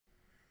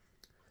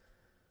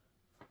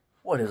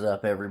What is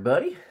up,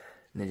 everybody?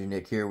 Ninja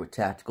Nick here with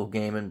Tactical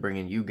Gaming,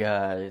 bringing you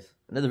guys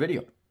another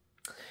video.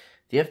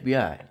 The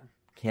FBI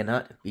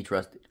cannot be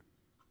trusted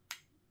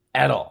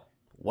at all,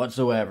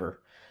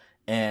 whatsoever,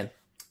 and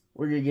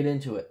we're going to get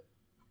into it.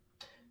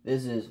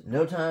 This is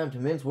no time to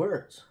mince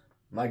words.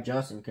 Mike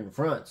Johnson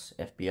confronts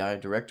FBI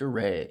Director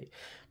Wray.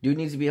 Dude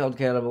needs to be held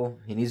accountable.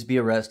 He needs to be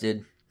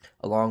arrested,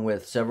 along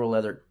with several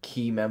other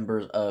key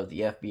members of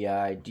the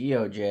FBI,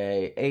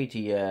 DOJ,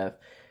 ATF,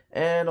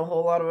 and a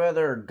whole lot of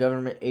other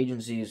government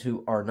agencies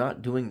who are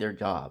not doing their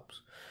jobs.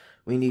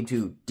 We need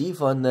to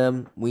defund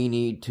them. We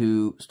need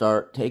to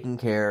start taking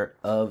care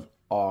of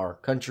our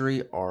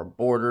country, our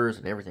borders,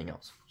 and everything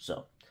else.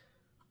 So,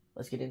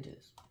 let's get into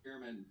this.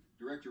 Chairman,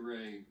 Director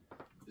Wray,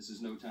 this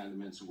is no time to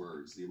mince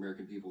words. The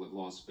American people have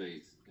lost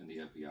faith in the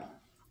FBI.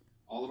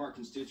 All of our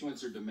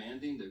constituents are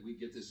demanding that we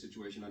get this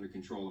situation under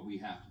control, and we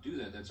have to do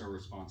that. That's our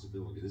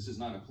responsibility. This is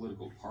not a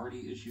political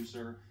party issue,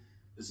 sir.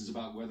 This is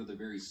about whether the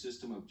very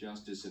system of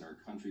justice in our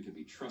country can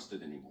be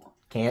trusted anymore.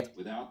 Can't.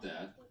 Without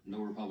that,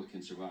 no republic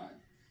can survive.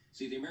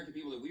 See, the American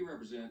people that we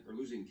represent are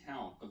losing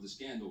count of the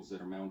scandals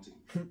that are mounting.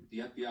 The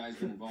FBI has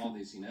been involved.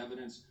 They've seen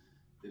evidence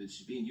that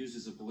it's being used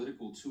as a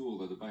political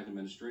tool of the Biden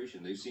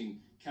administration. They've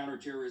seen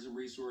counterterrorism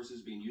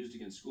resources being used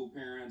against school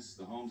parents,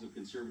 the homes of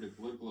conservative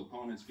political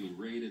opponents being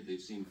raided.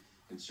 They've seen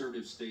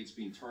conservative states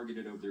being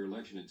targeted over their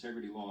election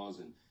integrity laws,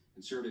 and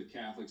conservative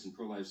Catholics and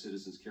pro-life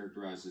citizens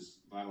characterized as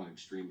violent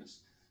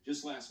extremists.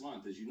 Just last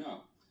month, as you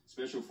know,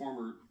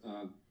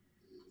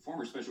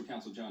 former Special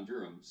Counsel John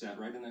Durham sat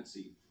right in that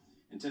seat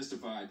and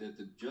testified that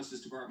the Justice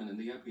Department and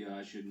the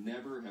FBI should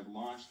never have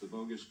launched the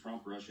bogus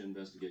Trump-Russia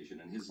investigation.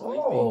 And his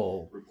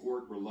lengthy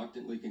report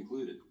reluctantly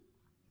concluded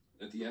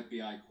that the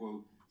FBI,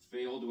 quote,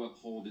 failed to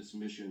uphold its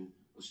mission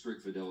of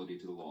strict fidelity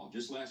to the law.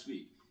 Just last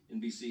week,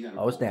 NBC had a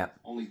poll. Snap.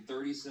 Only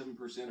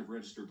 37% of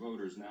registered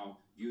voters now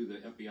view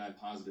the FBI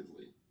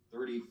positively.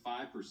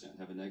 35%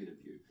 have a negative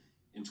view.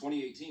 In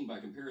 2018, by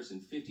comparison,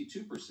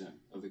 52%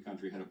 of the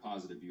country had a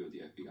positive view of the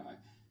FBI.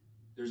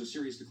 There's a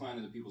serious decline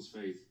in the people's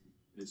faith,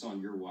 and it's on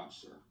your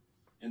watch, sir.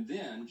 And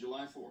then,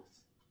 July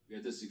 4th, we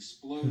had this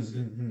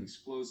explosive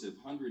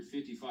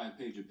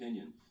 155-page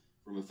opinion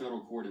from a federal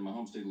court in my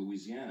home state of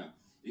Louisiana.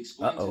 It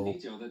explains in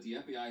detail that the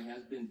FBI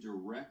has been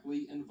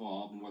directly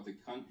involved in what the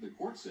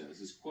court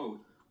says is,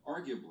 quote,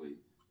 arguably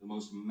the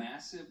most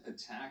massive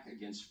attack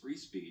against free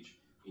speech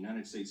in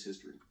United States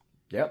history.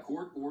 Yep. The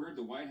court ordered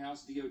the White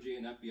House, DOJ,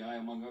 and FBI,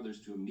 among others,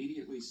 to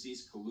immediately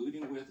cease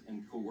colluding with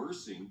and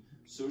coercing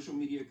social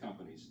media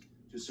companies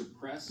to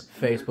suppress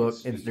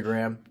Facebook,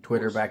 Instagram,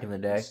 Twitter back in the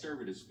day.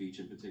 Conservative speech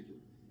in particular.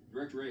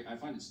 Director Wray, I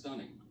find it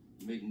stunning.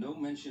 You made no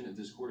mention of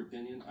this court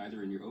opinion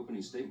either in your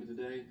opening statement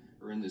today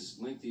or in this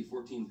lengthy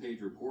 14-page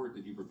report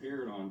that you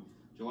prepared on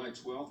July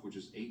 12th, which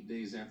is 8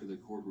 days after the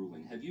court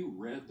ruling. Have you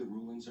read the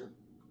ruling, sir?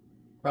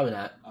 Probably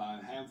not. I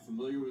am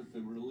familiar with the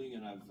ruling,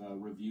 and I've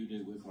reviewed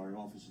it with our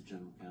Office of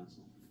General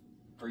Counsel.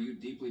 Are you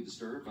deeply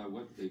disturbed by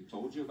what they've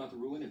told you about the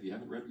ruling if you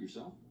haven't read it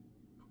yourself?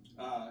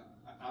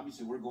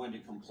 Obviously, we're going to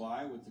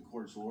comply with the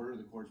court's order,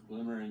 the court's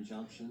preliminary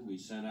injunction. We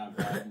sent out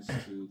guidance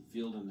to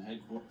field and the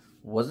headquarters.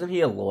 Wasn't he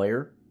a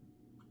lawyer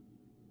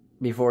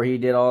before he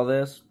did all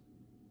this?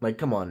 Like,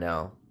 come on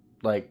now.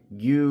 Like,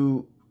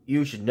 you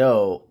should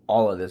know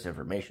all of this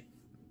information.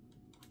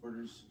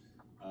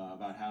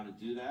 About how to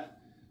do that.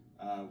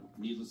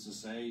 Needless to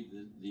say,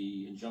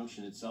 the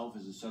injunction itself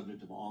is a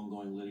subject of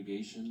ongoing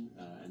litigation,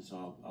 and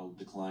so I'll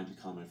decline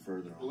to comment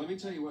further on it. Well, let me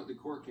tell you what the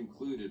court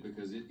concluded,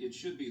 because it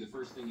should be the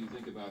first thing you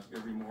think about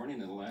every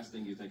morning and the last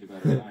thing you think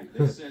about at night.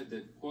 They said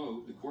that,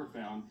 quote, the court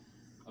found,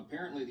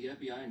 apparently the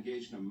FBI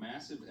engaged in a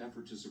massive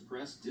effort to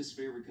suppress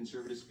disfavored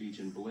conservative speech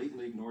and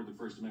blatantly ignored the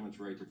First Amendment's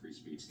right to free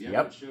speech. The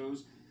evidence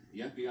shows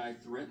the FBI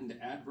threatened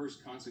adverse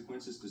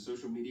consequences to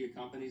social media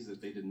companies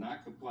that they did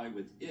not comply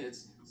with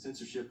its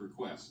censorship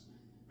request.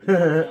 The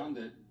court found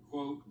that,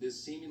 quote,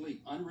 this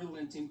seemingly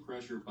unrelenting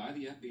pressure by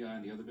the FBI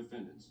and the other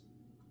defendants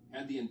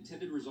had the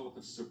intended result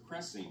of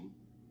suppressing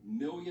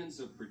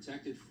millions of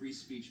protected free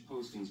speech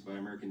postings by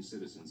American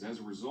citizens. As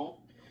a result,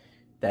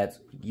 that's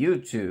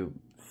YouTube,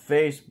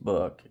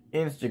 Facebook,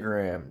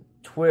 Instagram,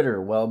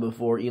 Twitter, well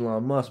before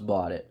Elon Musk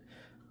bought it.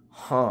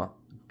 Huh.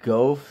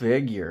 Go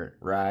figure,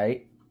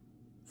 right?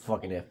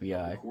 Fucking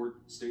FBI. The court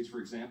states, for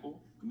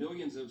example,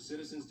 millions of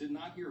citizens did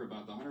not hear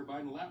about the Hunter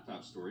Biden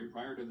laptop story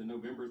prior to the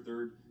November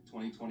 3rd,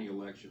 2020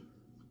 election.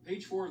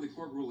 Page 4 of the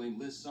court ruling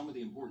lists some of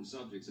the important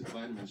subjects that the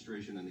Biden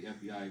administration and the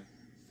FBI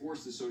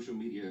forced the social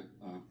media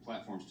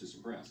platforms to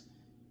suppress.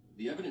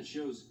 The evidence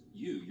shows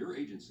your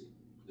agency,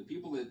 the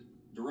people that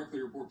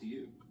directly report to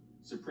you,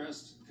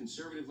 suppressed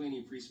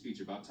conservative-leaning free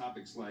speech about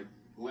topics like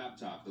the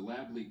laptop, the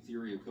lab leak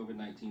theory of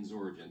COVID-19's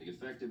origin, the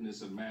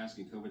effectiveness of masks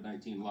and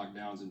COVID-19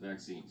 lockdowns and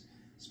vaccines,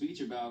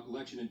 speech about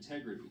election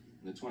integrity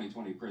in the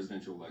 2020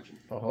 presidential election,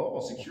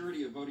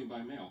 security of voting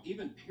by mail,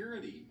 even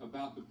parody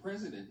about the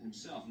president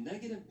himself,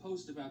 negative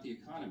posts about the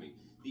economy.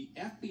 The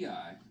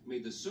FBI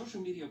made the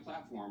social media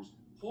platforms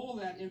pull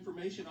that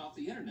information off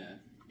the internet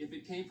if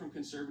it came from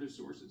conservative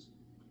sources.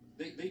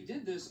 They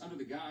did this under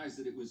the guise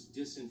that it was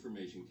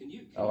disinformation. Can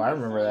you I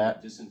remember that.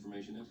 What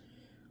disinformation is?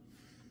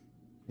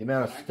 The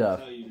amount of stuff.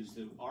 I can tell you is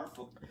that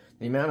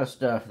The amount of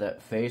stuff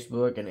that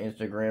Facebook and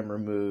Instagram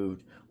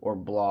removed or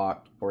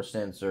blocked or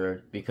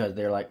censored because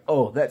they're like,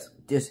 oh, that's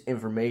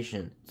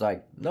disinformation. It's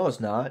like, no, it's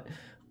not.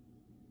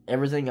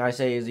 Everything I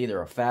say is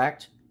either a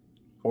fact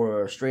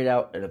or straight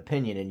out an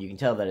opinion, and you can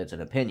tell that it's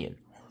an opinion.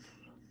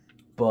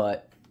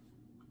 But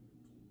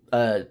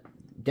a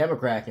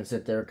Democrat can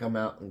sit there and come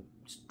out and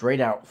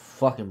straight out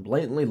fucking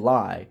blatantly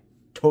lie.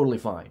 Totally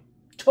fine.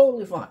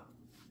 Totally fine.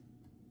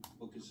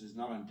 Focus is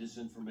not on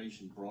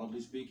disinformation,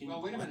 broadly speaking.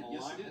 Well, wait a minute.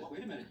 Yes, it is.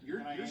 Wait a minute.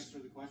 Can I answer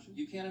the question?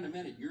 You can in a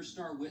minute. Your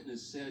star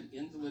witness said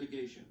in the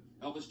litigation,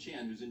 Elvis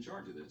Chan, who's in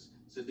charge of this,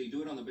 said they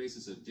do it on the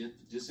basis of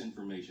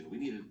disinformation. We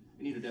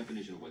need a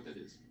definition of what that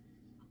is.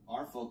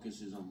 Our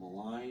focus is on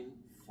malign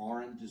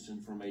foreign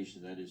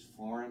disinformation. That is,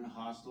 foreign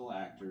hostile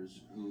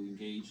actors who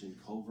engage in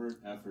covert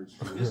efforts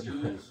to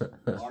misuse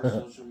our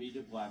social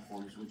media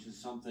platforms, which is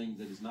something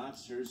that is not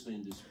seriously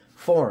in dispute.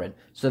 Foreign.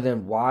 So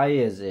then why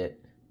is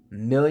it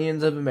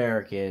millions of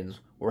Americans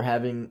were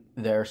having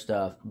their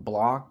stuff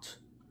blocked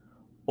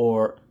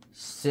or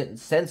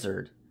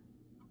censored?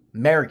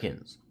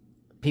 Americans.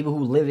 People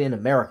who live in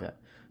America.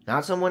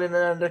 Not someone in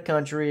another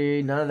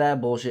country, none of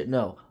that bullshit.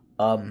 No.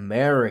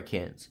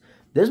 Americans.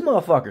 This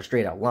motherfucker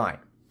straight out lying.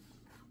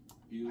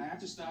 I have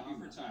to stop you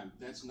for time.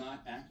 That's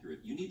not accurate.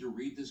 You need to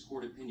read this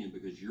court opinion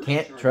because you're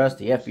Can't trust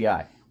the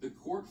FBI. The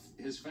court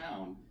has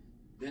found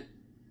that,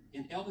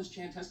 and Elvis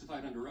Chan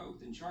testified under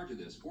oath in charge of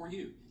this for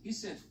you. He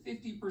said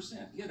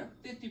 50%. He had a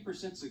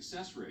 50%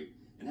 success rate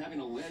in having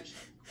alleged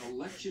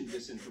election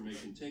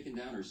disinformation taken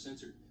down or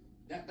censored.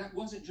 That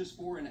wasn't just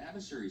foreign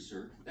adversaries,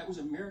 sir. That was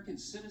American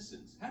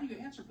citizens. How do you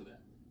answer for that?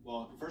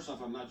 Well, first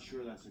off, I'm not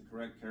sure that's a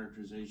correct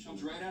characterization.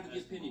 Comes right out of the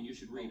opinion. You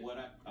should read it.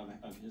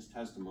 Of his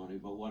testimony.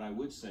 But what I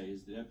would say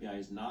is the FBI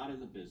is not in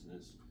the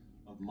business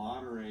of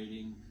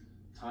moderating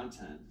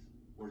content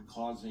or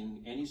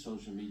causing any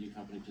social media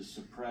company to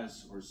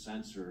suppress or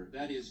censor.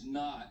 That is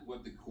not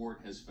what the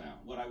court has found.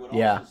 What I would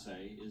also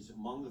say is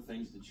among the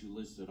things that you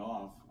listed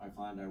off, I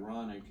find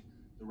ironic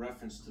the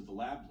reference to the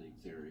lab leak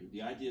theory.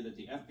 The idea that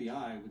the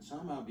FBI would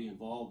somehow be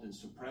involved in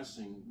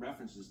suppressing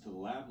references to the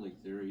lab leak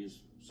theory is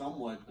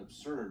somewhat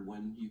absurd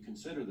when you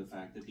consider the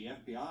fact that the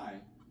FBI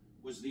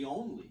was the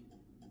only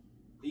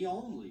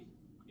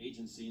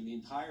agency in the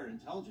entire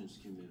intelligence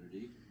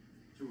community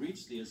to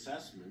reach the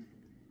assessment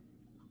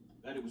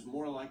that it was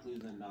more likely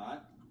than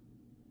not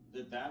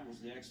that was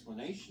the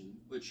explanation.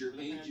 But your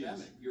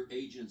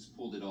agents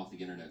pulled it off the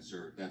internet,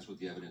 sir. That's what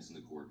the evidence in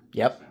the court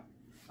Yep. found.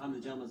 I'm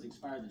the gentleman's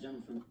expired. The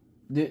gentleman from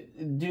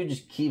Dude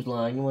just keeps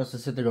lying. He wants to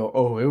sit there and go,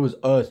 oh, it was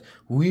us.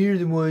 We're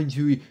the ones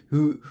who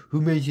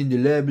mentioned the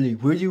lab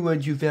leak. We're the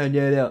ones who found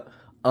that out.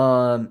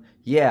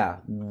 Yeah,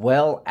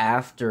 well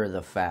after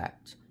the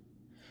fact.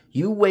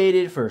 You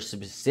waited for a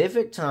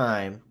specific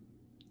time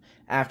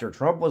after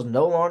Trump was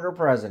no longer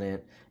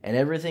president and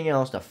everything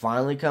else to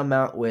finally come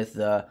out with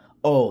the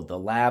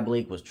lab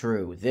leak was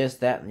true. This,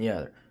 that, and the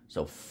other.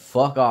 So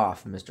fuck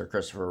off, Mr.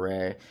 Christopher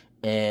Wray,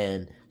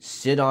 and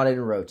sit on it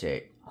and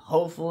rotate.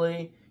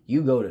 Hopefully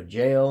you go to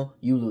jail,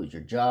 you lose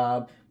your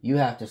job, you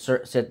have to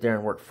sit there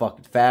and work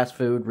fucking fast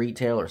food,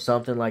 retail, or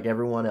something like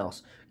everyone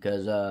else.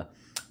 Because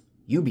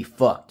you be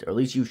fucked, or at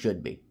least you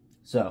should be.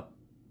 So,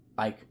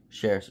 like,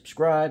 share,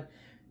 subscribe.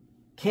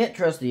 Can't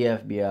trust the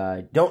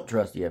FBI. Don't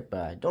trust the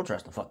FBI. Don't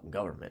trust the fucking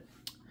government.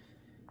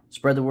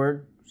 Spread the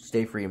word.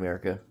 Stay free,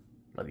 America.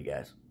 Love you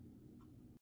guys.